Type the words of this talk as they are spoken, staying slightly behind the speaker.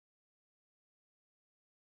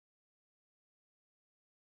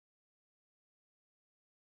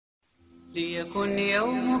ليكن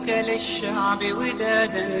يومك للشعب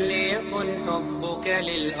ودادا ليكن حبك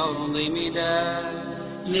للأرض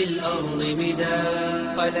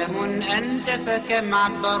مداد قلم أنت فكم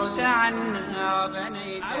عبرت عنا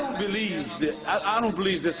وبنيت. I don't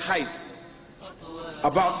believe this hype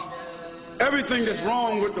about everything that's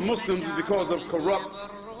wrong with the Muslims is because of corrupt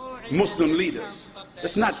Muslim leaders.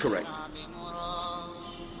 That's not correct.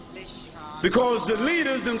 Because the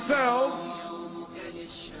leaders themselves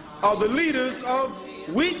are the leaders of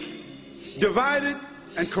weak, divided,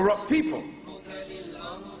 and corrupt people.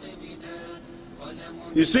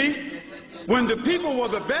 You see, when the people were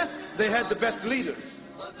the best, they had the best leaders.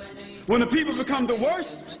 When the people become the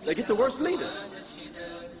worst, they get the worst leaders.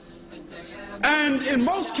 And in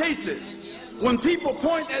most cases, when people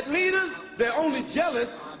point at leaders, they're only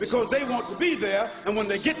jealous because they want to be there, and when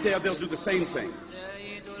they get there, they'll do the same thing.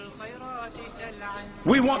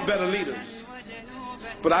 We want better leaders.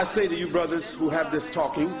 But I say to you brothers who have this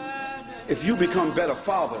talking, if you become better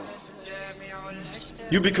fathers,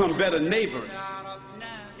 you become better neighbors,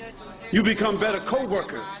 you become better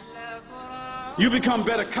co-workers, you become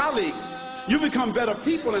better colleagues, you become better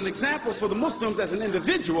people and examples for the Muslims as an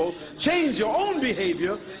individual, change your own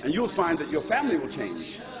behavior, and you'll find that your family will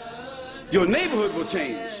change. Your neighborhood will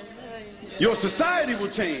change. Your society will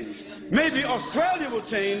change. Maybe Australia will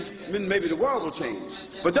change, maybe the world will change.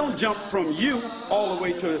 But don't jump from you all the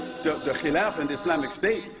way to the Khilaf and the Islamic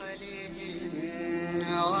State.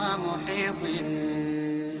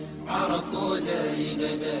 عرفوا زايد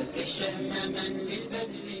ذاك الشهم من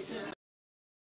بالبذل